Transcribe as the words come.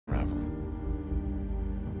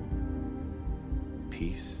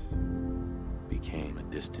peace became a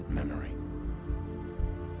distant memory.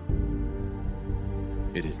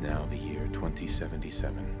 It is now the year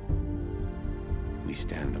 2077. We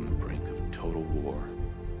stand on the brink of total war.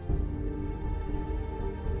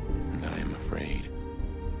 And I am afraid.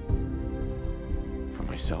 For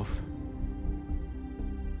myself,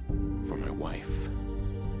 for my wife,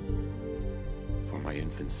 for my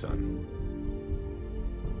infant son.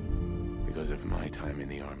 Because if my time in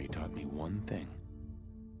the army taught me one thing,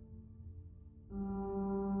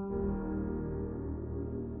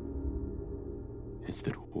 it's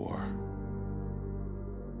that war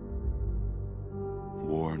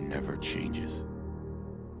never changes.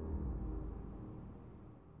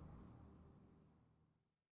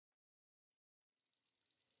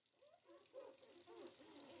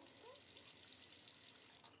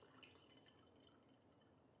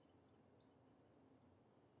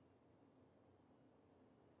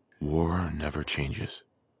 War never changes.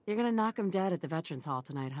 You're gonna knock him dead at the Veterans Hall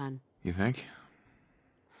tonight, hun. You think?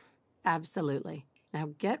 Absolutely. Now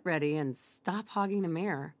get ready and stop hogging the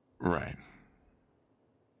mirror. Right.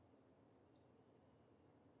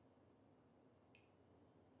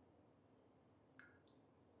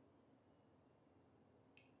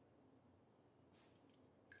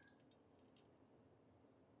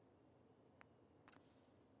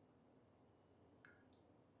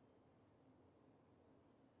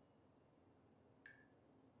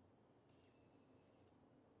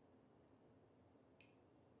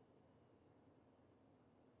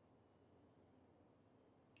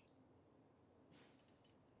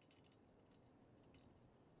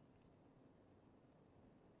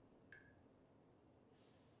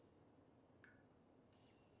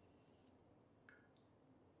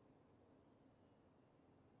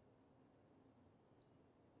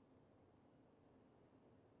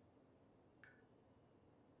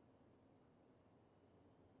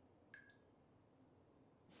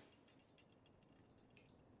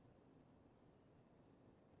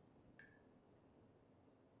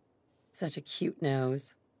 Such a cute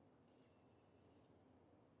nose.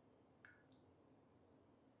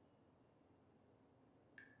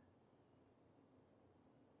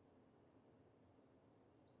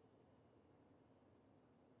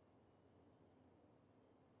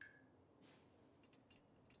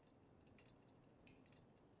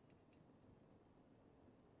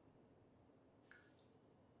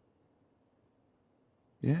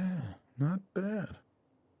 Yeah, not bad.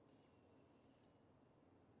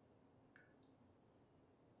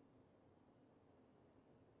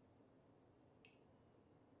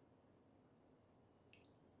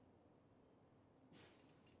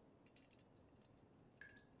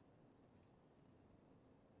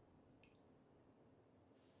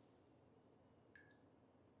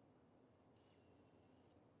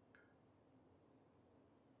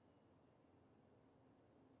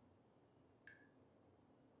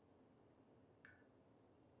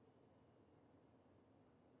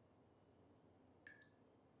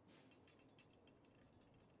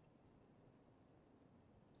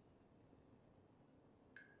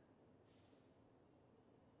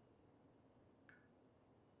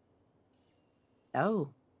 Oh,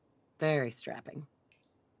 very strapping.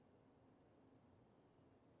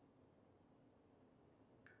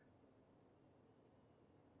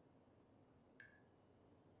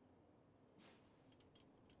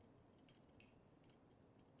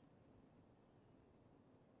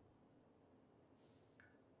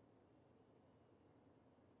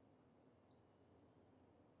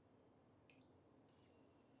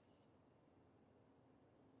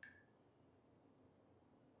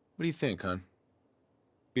 What do you think, hon?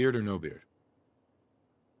 Beard or no beard?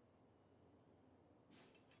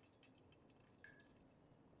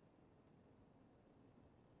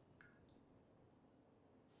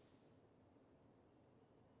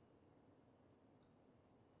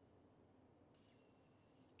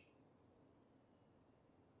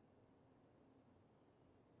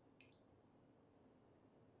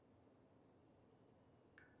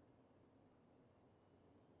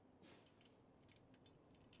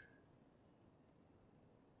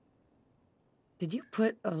 Did you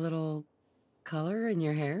put a little color in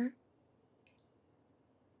your hair?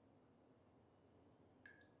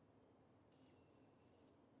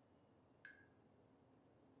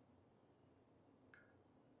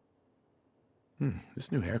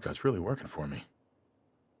 This new haircut's really working for me.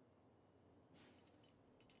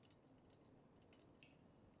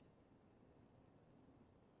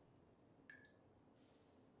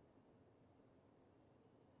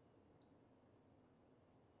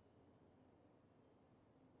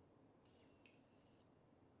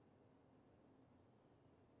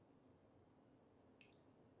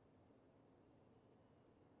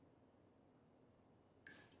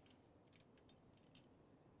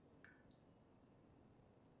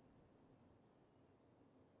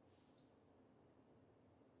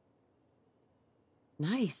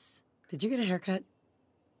 Nice. Did you get a haircut?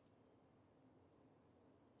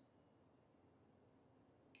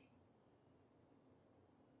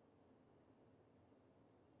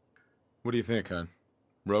 What do you think, hon?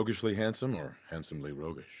 Roguishly handsome or handsomely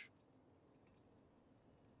roguish?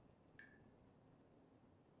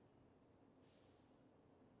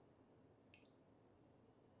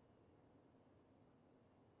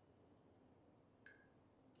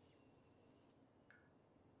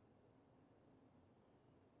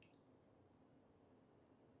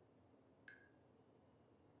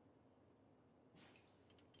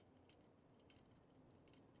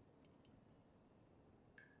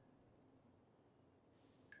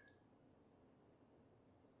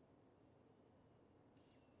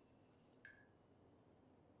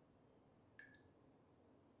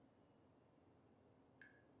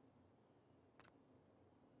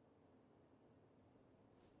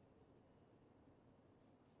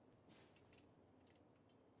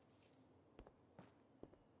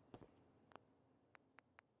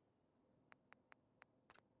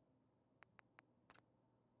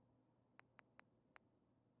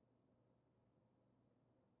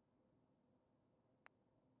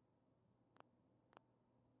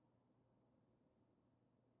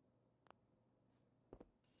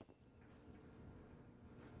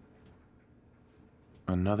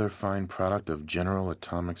 Another fine product of General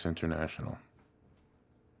Atomics International.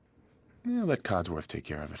 Yeah, let Codsworth take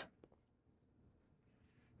care of it.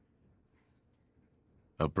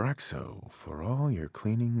 Abraxo for all your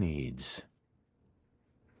cleaning needs.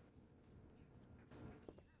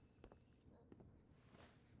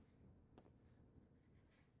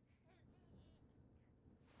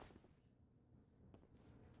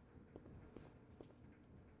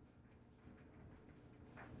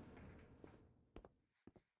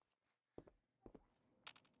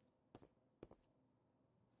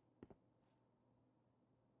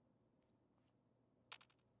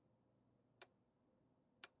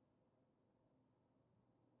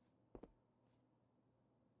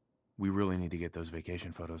 We really need to get those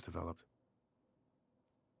vacation photos developed.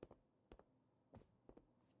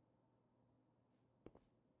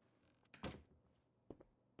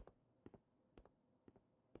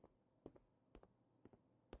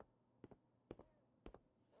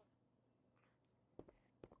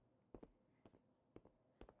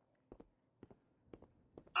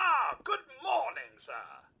 Ah, good morning, sir.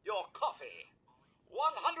 Your coffee.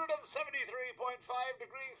 173.5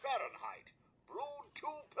 Fahrenheit. Brewed to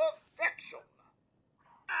perfection.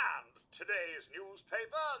 And today's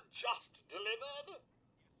newspaper just delivered?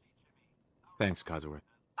 Thanks, Codsworth.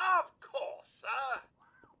 Of course, sir.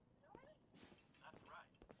 That's right.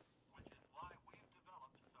 Which is why we've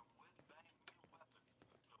developed some whiz-bang new weapons,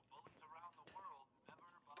 so bullies around the world never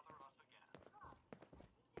bother us again.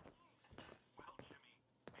 Well,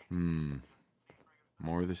 Jimmy...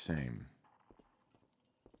 More of the same.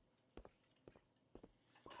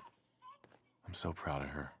 I'm so proud of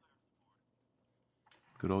her.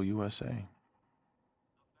 Good old USA.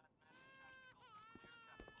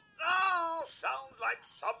 Oh, sounds like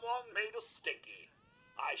someone made a stinky.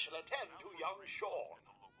 I shall attend to young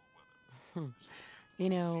Sean. You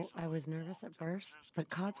know, I was nervous at first, but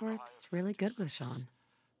Codsworth's really good with Sean.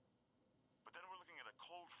 But then we're looking at a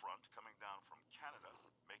cold front coming down from Canada,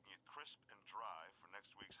 making it crisp and dry for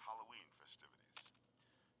next week's Halloween festivities.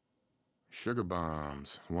 Sugar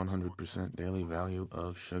bombs. 100% daily value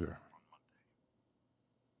of sugar.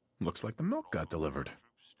 Looks like the milk got delivered.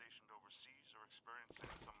 Troops stationed overseas are experiencing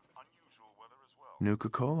some unusual weather as well.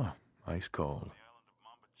 Nuka-Cola. Ice cold. The island of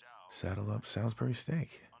Mamba Chao, Saddle up Salisbury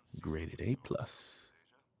steak. Graded A+. but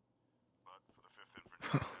for the 5th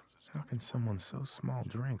Infantry defenses, How can someone so small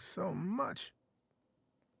drink so much?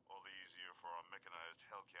 all the easier for our mechanized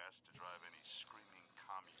Hellcats to drive any screaming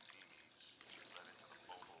commie beamies right into the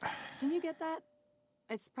bowl. Can you get that?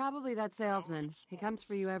 It's probably that salesman. He comes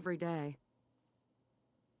for you every day.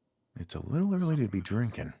 It's a little early to be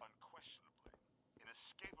drinking. Unquestionably,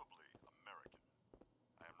 inescapably American.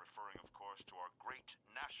 I am referring, of course, to our great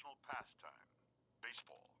national pastime,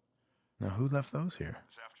 baseball. Now, who left those here?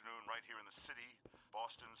 This afternoon, right here in the city,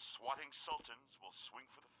 Boston's swatting Sultans will swing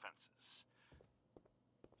for the fences.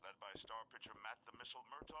 Led by star pitcher Matt the Missile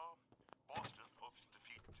Murtaugh, Boston hopes to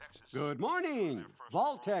defeat Texas. Good for morning. their first Vaultec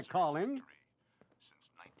World Series calling. victory since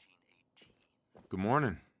 1918. Good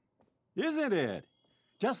morning. Isn't it?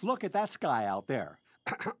 Just look at that sky out there.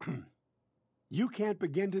 You can't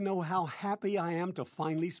begin to know how happy I am to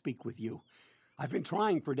finally speak with you. I've been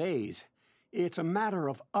trying for days. It's a matter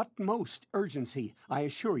of utmost urgency, I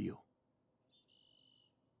assure you.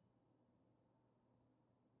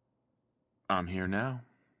 I'm here now.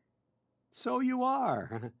 So you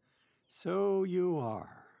are. So you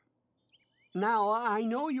are. Now, I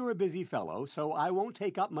know you're a busy fellow, so I won't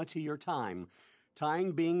take up much of your time.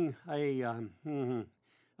 Time being a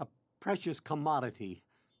precious commodity.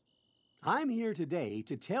 I'm here today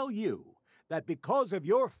to tell you that because of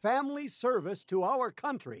your family service to our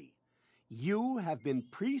country, you have been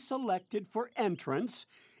pre-selected for entrance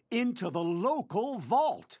into the local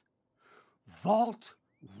vault. Vault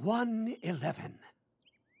 111.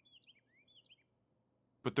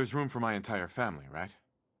 But there's room for my entire family, right?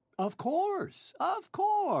 Of course, of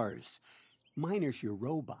course. Minus your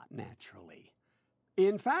robot, naturally.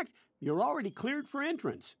 In fact, you're already cleared for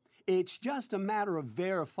entrance. It's just a matter of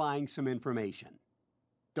verifying some information.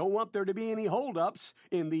 Don't want there to be any holdups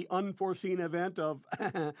in the unforeseen event of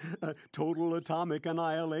total atomic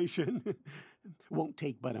annihilation. Won't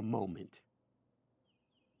take but a moment.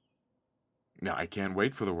 Now, I can't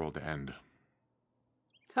wait for the world to end.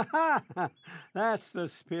 Ha ha! That's the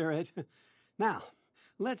spirit. Now,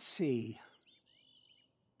 let's see.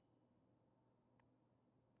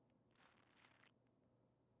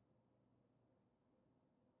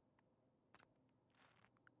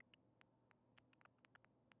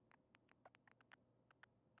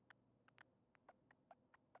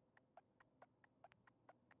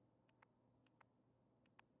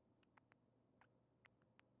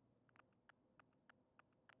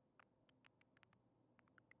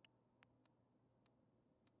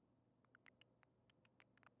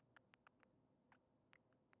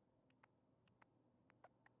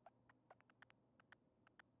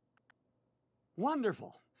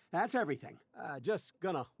 Wonderful. That's everything. Just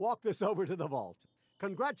gonna walk this over to the vault.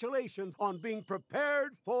 Congratulations on being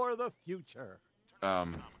prepared for the future.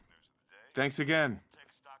 Thanks again.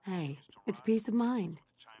 Hey, it's peace of mind.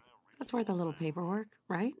 That's worth a little paperwork,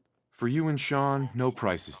 right? For you and Sean, no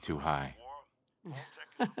price is too high.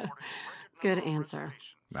 Good answer.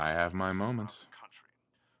 I have my moments.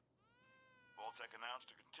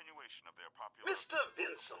 Mr.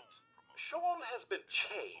 Vincent, Sean has been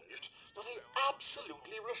changed, but he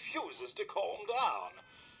absolutely refuses to calm down.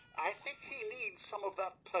 I think he needs some of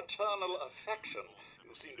that paternal affection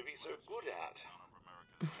you seem to be so good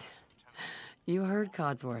at. You heard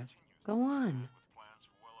Codsworth. Go on.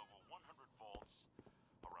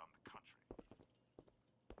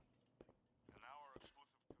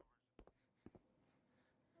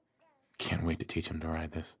 Can't wait to teach him to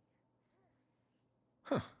ride this.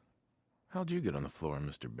 Huh. How'd you get on the floor,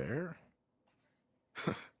 Mr. Bear?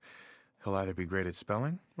 He'll either be great at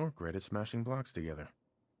spelling or great at smashing blocks together.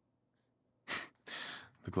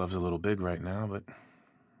 The glove's a little big right now, but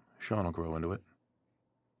Sean will grow into it.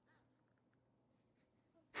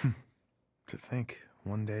 To think,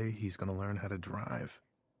 one day he's gonna learn how to drive.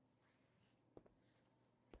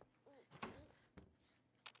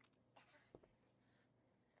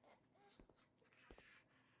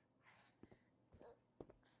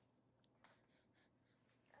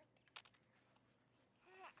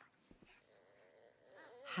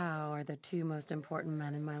 How are the two most important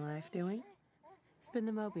men in my life doing? Spin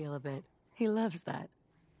the mobile a bit. He loves that.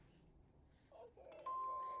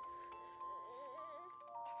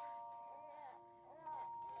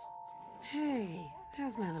 Hey,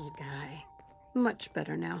 how's my little guy? Much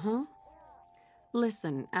better now, huh?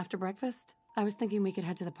 Listen, after breakfast, I was thinking we could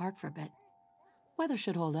head to the park for a bit. Weather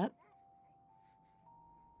should hold up.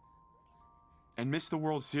 And miss the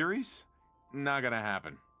World Series? Not gonna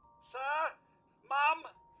happen. Sir? Mum?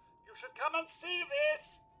 You should come and see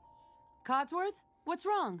this! Codsworth, what's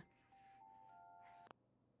wrong?